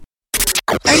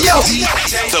Hey, yo.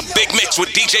 The Big Mix with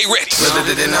DJ Ritz.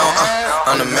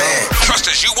 I'm the man. Trust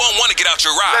us, you won't want to get out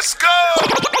your ride. Let's go.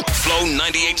 Flow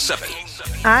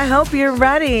 98.7. I hope you're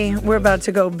ready. We're about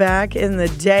to go back in the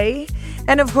day.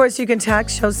 And, of course, you can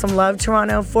text, show some love,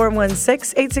 Toronto,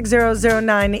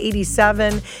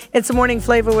 416-860-0987. It's a morning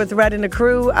flavor with Red and the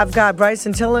crew. I've got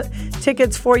Bryson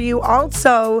tickets for you.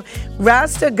 Also,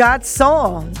 Rasta Got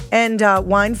Soul and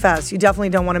Wine Fest. You definitely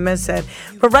don't want to miss it.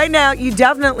 But right now, you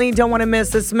definitely don't want to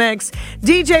miss this mix.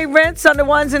 DJ Ritz on the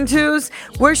ones and twos.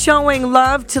 We're showing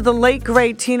love to the late,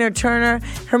 great Tina Turner.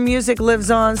 Her music lives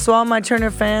on, so all my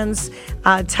Turner fans,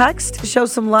 text, show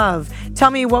some love. Tell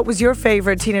me what was your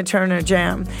favorite Tina Turner jam.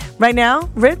 Right now,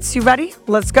 Ritz, you ready?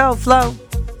 Let's go, Flow.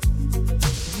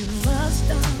 You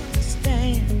must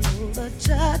understand the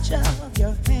touch of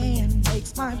your hand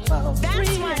makes my pulse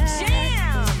That's my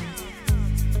jam.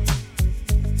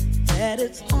 That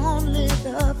it's only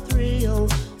the thrill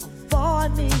of boy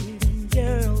meeting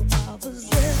girl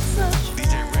opposites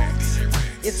attract.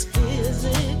 It's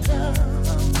physical,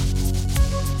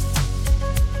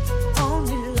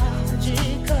 only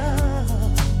logical.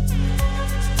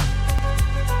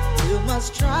 You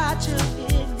must try to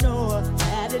ignore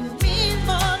that it means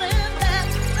more than that.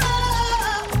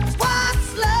 Oh,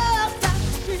 what's love got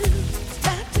to do?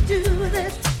 Got to do with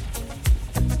it.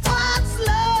 What's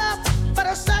love but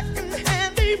a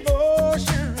second-hand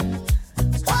emotion?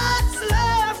 What's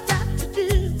love got to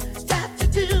do? Got to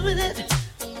do with it.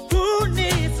 Who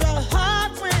needs a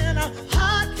heart when a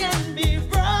heart can be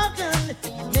broken?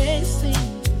 It may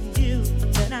seem to you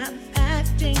that I'm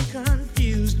acting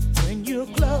confused when you're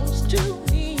close to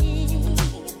me.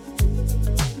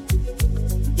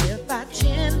 If I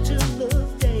tend to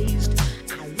look dazed,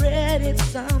 I read it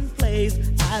someplace.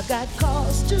 I've got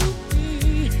cause to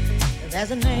be.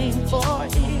 There's a name for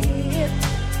it.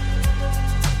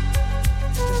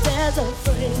 There's a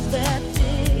phrase that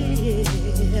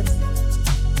fits.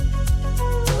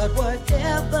 But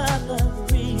whatever the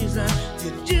reason,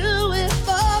 you do it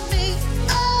for me.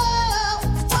 Oh,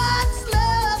 what's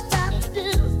love got to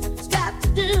do? Got to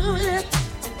do with it.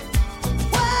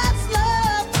 What's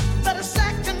love but a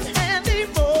second-hand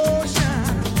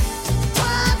emotion?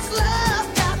 What's love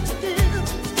got to do?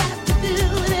 Got to do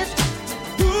with it.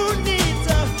 Who needs a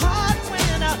heart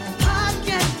when a heart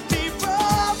can be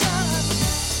broken?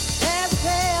 There's a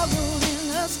pale moon in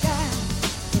the sky,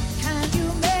 the kind you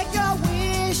make your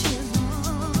wishes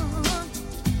on.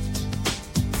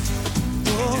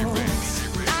 Oh,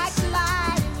 like the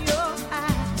light in your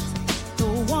eyes, the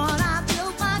one I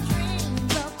built my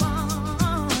dreams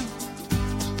upon.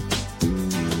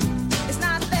 It's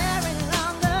not there any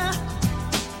longer.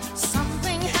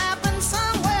 Something happened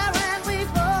somewhere and we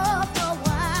both know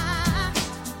why.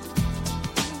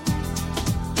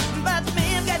 But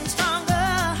me, I'm getting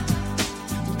stronger.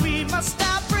 We must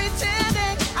stop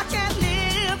pretending I can't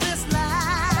live this life.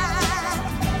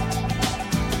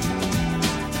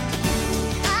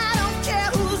 I don't care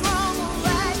who's wrong or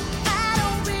right. I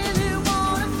don't really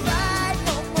wanna fight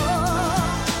no more.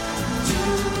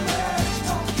 Too much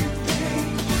talking,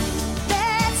 babe.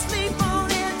 Let's sleep on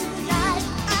it tonight.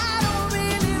 I don't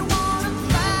really wanna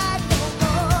fight no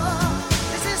more.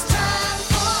 This is time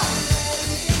for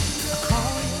I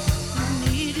call you, I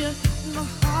need you, my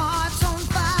heart's on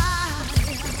fire.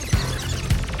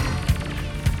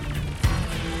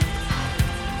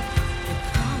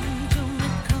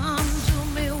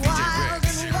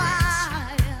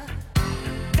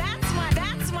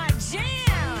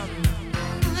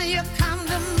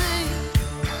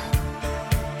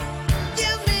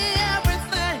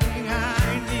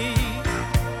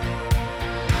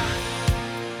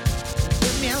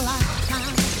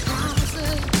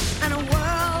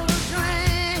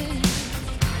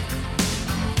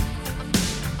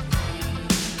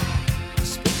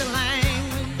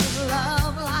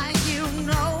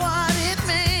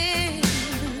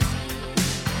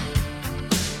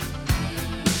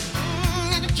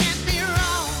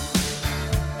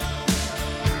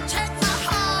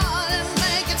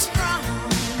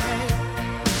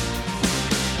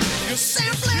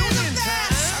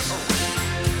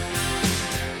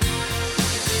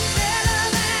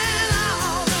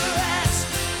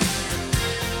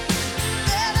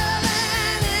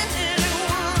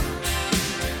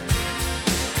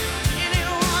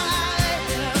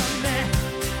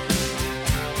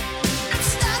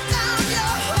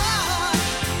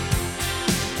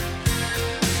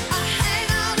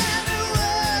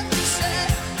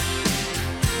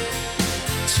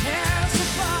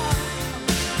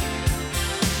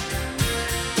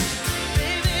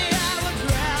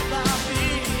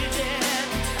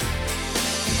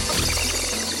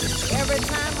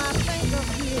 I think of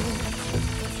you,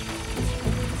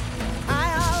 I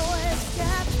always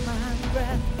catch my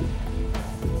breath,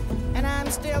 and I'm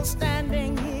still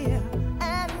standing here,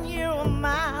 and you're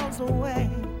miles away,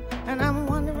 and I'm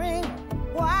wondering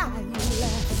why you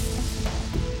left.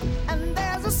 And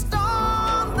there's a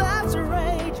storm that's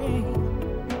raging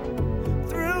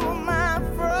through my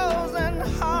frozen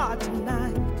heart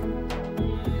tonight.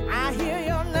 I hear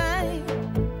your name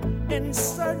in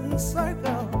certain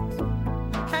circles,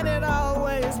 and it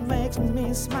always makes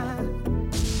me smile.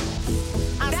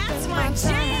 That's my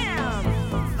jam.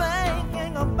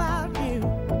 Thinking about you,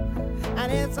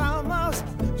 and it's almost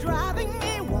driving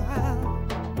me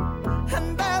wild.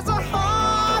 And there's a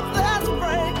heart that's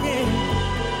breaking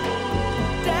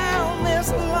down this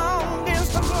long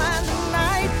distance line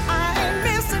tonight. I ain't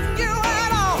missing you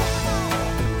at all.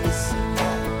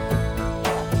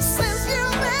 Since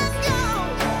you've been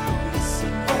gone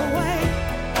away,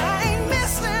 I ain't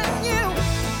missing you.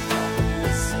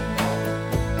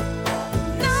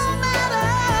 No matter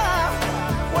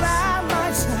what I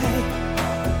might say,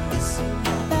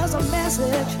 there's a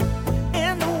message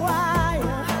in the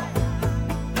wire,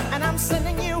 and I'm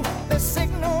sending you the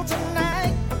signal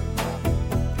tonight.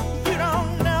 You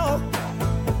don't know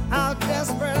how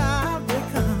desperate I've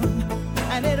become,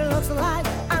 and it looks like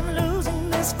I'm losing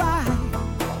this fight.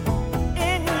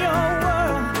 In your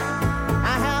world,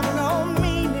 I have no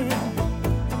meaning,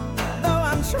 though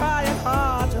I'm trying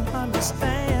hard to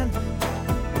understand.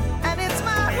 And it's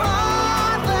my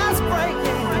heart that's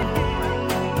breaking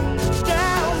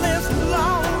down this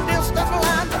long distance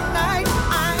line tonight.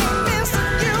 I ain't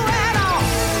missing you at all.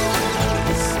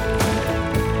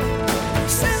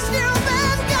 Since you've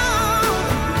been gone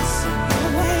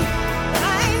away,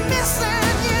 I ain't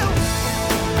missing you.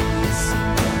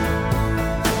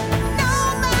 No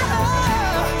matter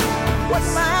what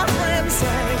my friends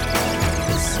say,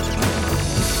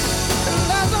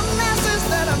 there's a message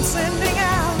that I'm sending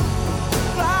out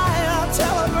via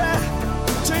telegraph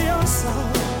to your soul.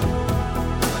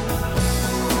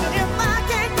 If I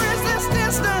can't resist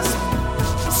distance,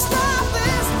 stop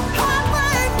this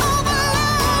heartbreak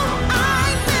overload. I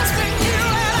ain't missing you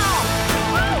at all.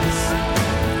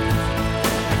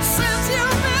 Since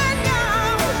you've been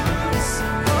gone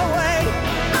away,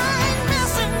 I ain't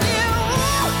missing you.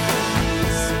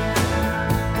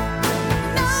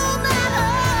 No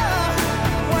matter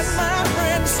what my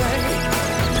friends say.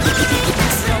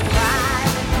 So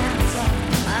private dancer,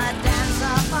 a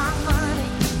dancer for money.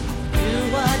 Do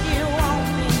what you want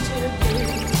me to do.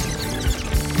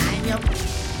 I'm your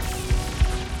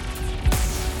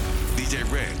DJ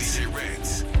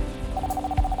Ritz.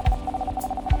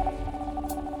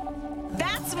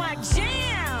 That's my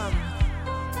jam.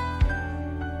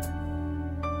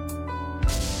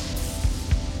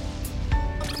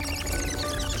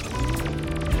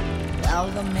 Well,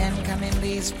 the men come in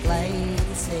these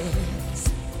places,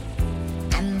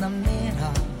 and the men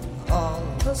are all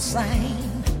the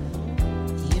same.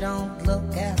 You don't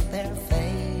look at their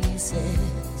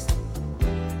faces,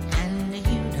 and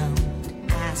you don't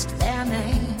ask their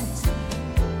names.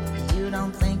 You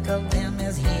don't think of them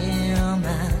as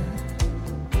human.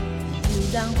 You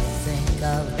don't think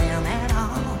of them at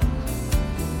all.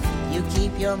 You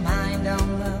keep your mind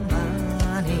on the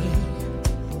money,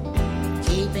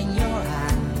 keeping your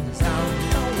eyes on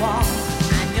the wall.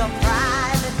 I'm your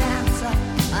private dancer,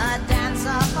 a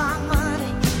dancer for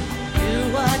money. Do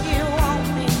what you want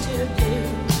me to do.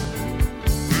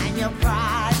 I'm your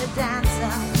private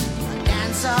dancer, a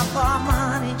dancer for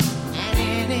money, and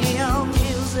any old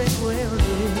music will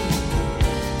do.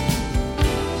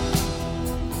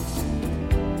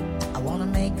 I wanna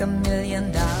make $1 million.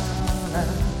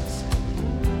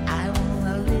 I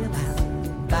wanna live out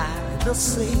by the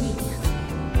sea,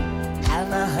 have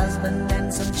a husband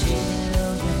and some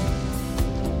children.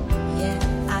 Yeah,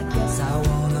 I guess I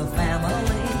want a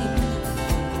family.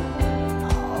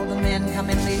 All the men come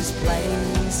in these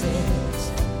places,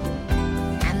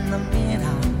 and the men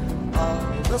are all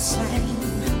the same.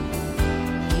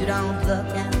 You don't look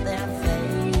at their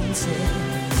faces,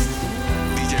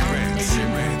 DJ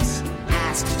Ritz.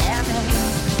 ask their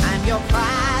name. I'm your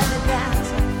private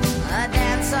dancer, a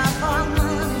dancer for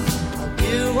money. I'll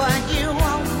do what you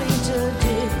want me to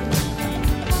do.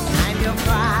 I'm your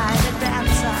private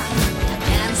dancer, a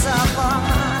dancer for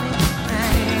money.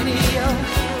 And any old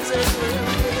music will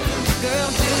do. Girl,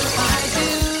 do I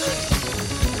do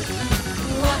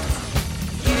what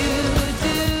you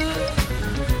do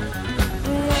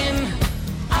when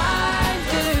I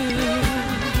do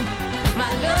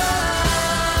my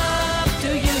love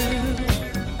to you?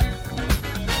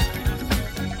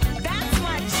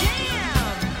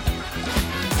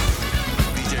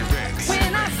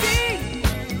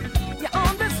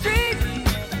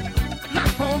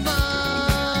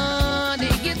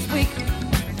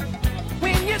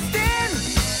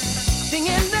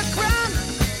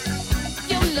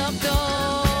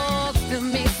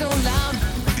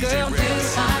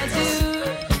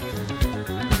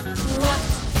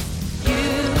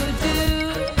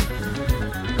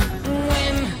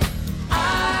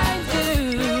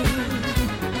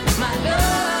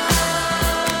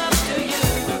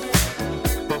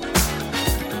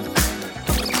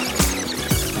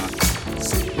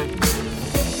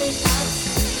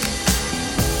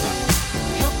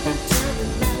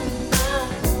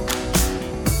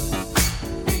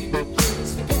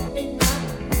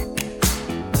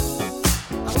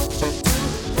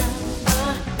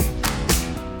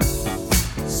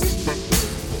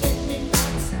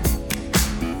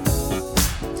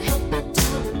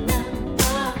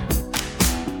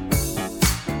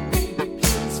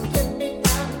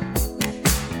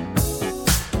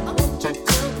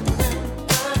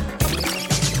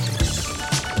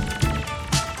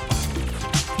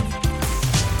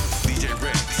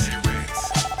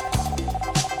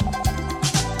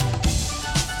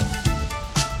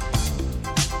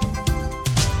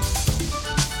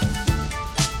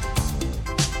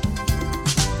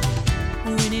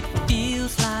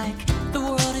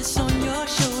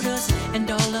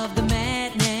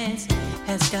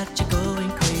 has got you going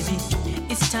crazy.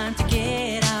 It's time to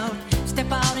get out,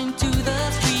 step out into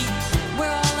the street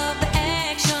where all of the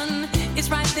action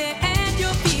is right there at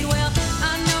your feet. Well,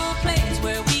 I know a place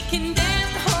where we can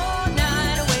dance the whole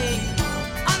night away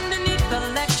underneath the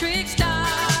electric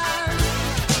stars.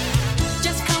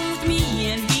 Just come with me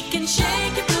and we can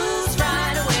shake your blues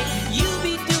right away. You'll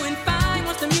be doing fine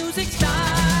once the music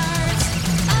starts.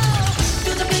 Oh,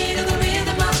 to the beat of the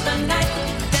rhythm of the night,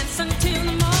 dance until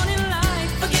the morning light.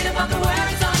 Forget about the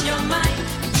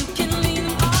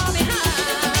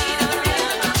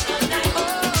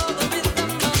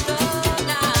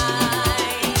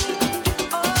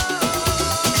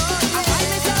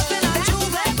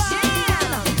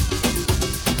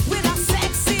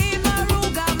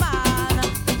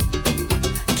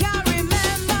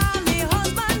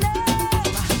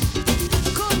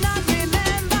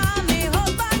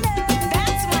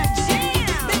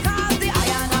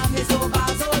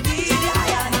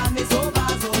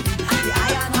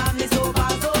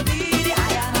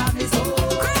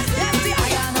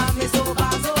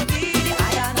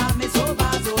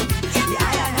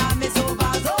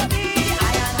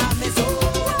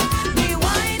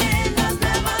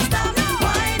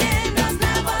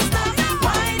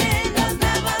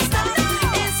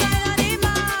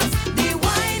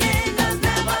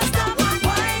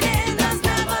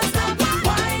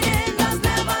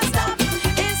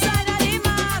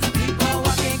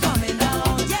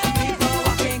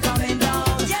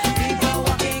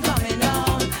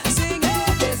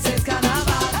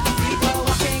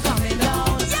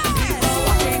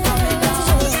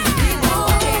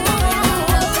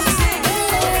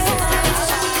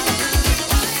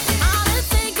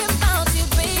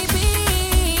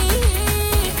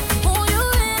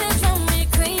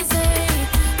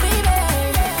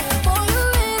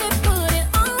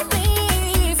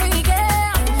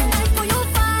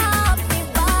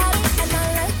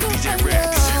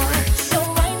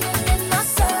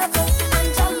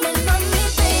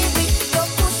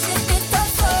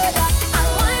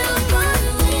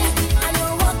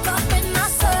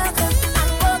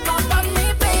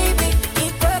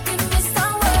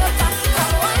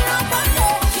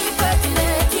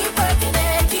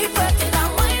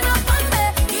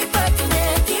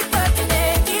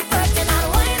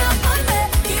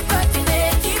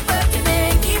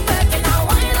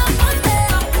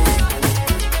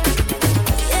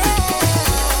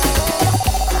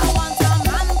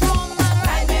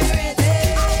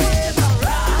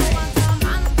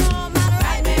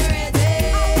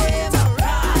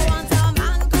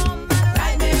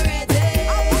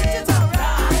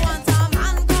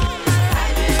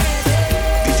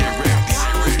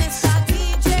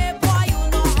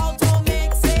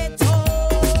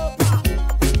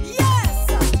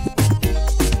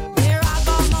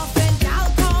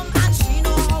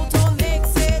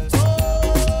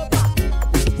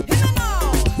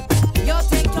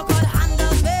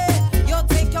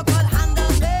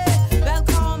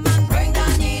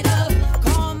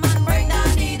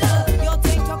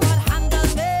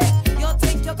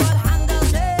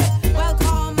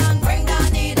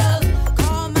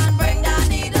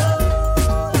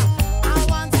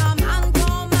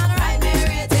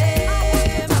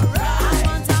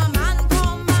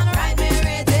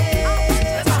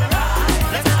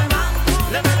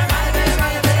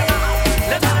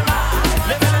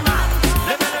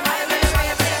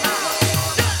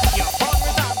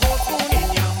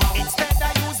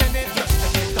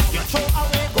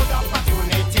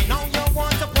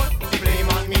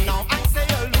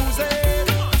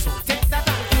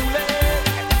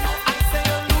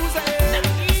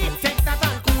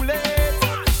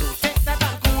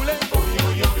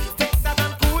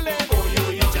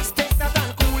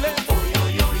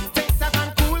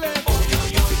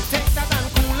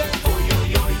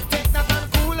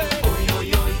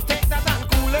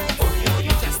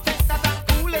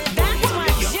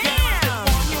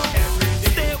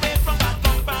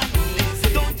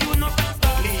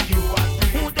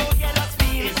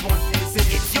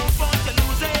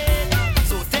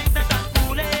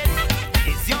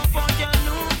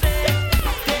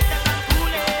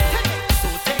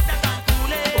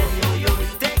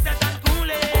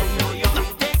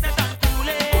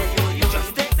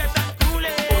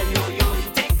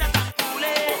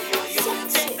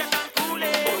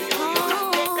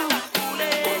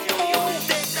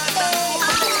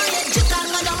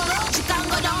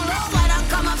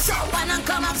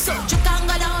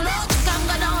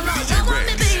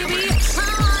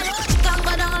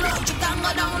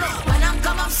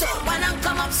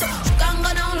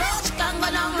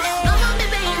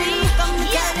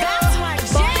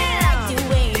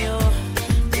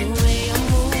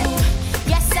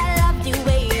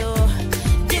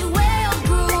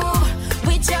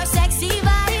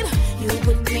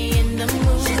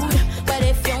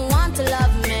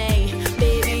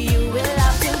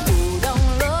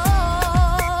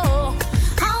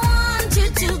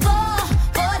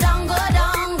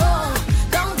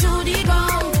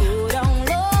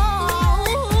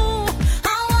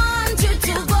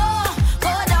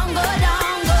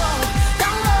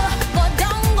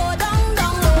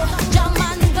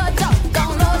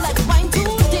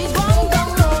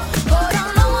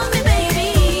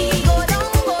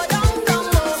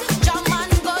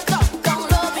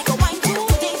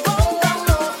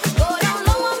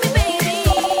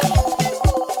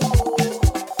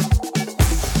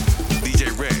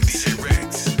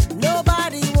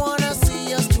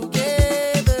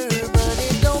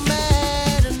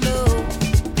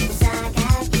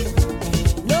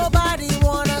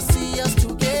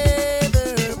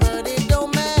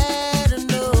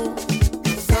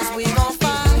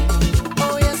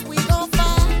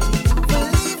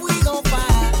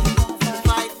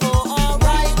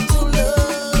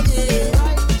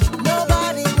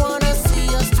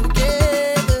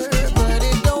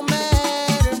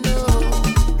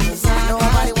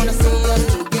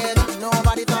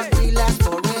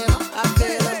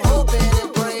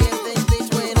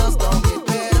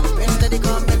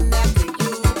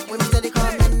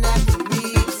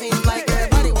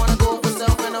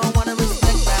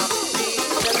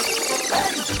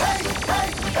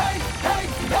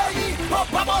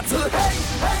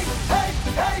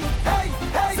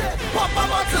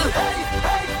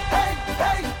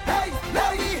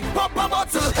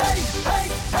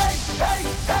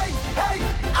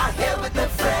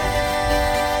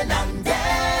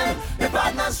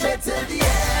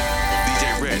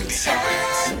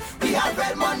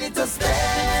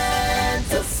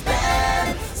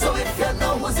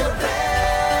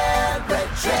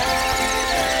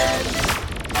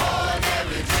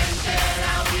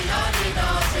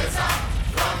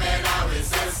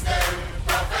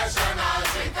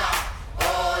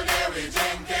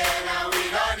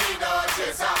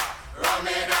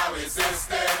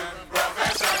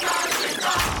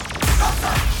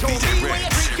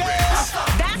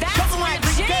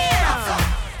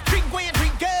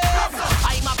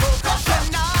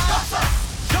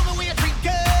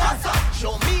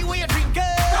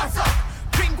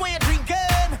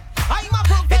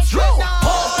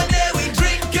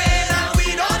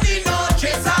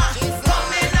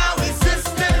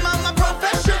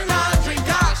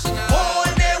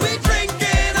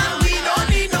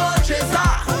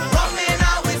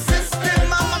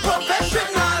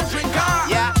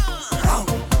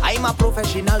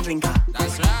drinker.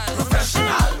 That's right.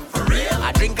 Professional, for real.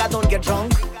 I drink, I don't get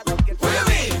drunk. What do you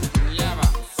mean?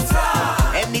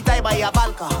 Anytime I have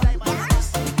alcohol,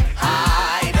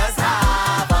 I just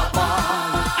have a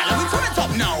ball. And let me turn it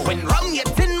up now. When rum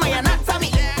gets in my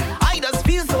anatomy, I just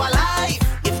feel so alive.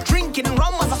 If drinking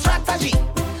rum was a strategy,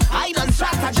 I don't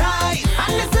strategize.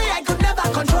 And they say I could never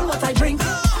control what I drink.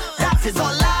 That is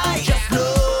all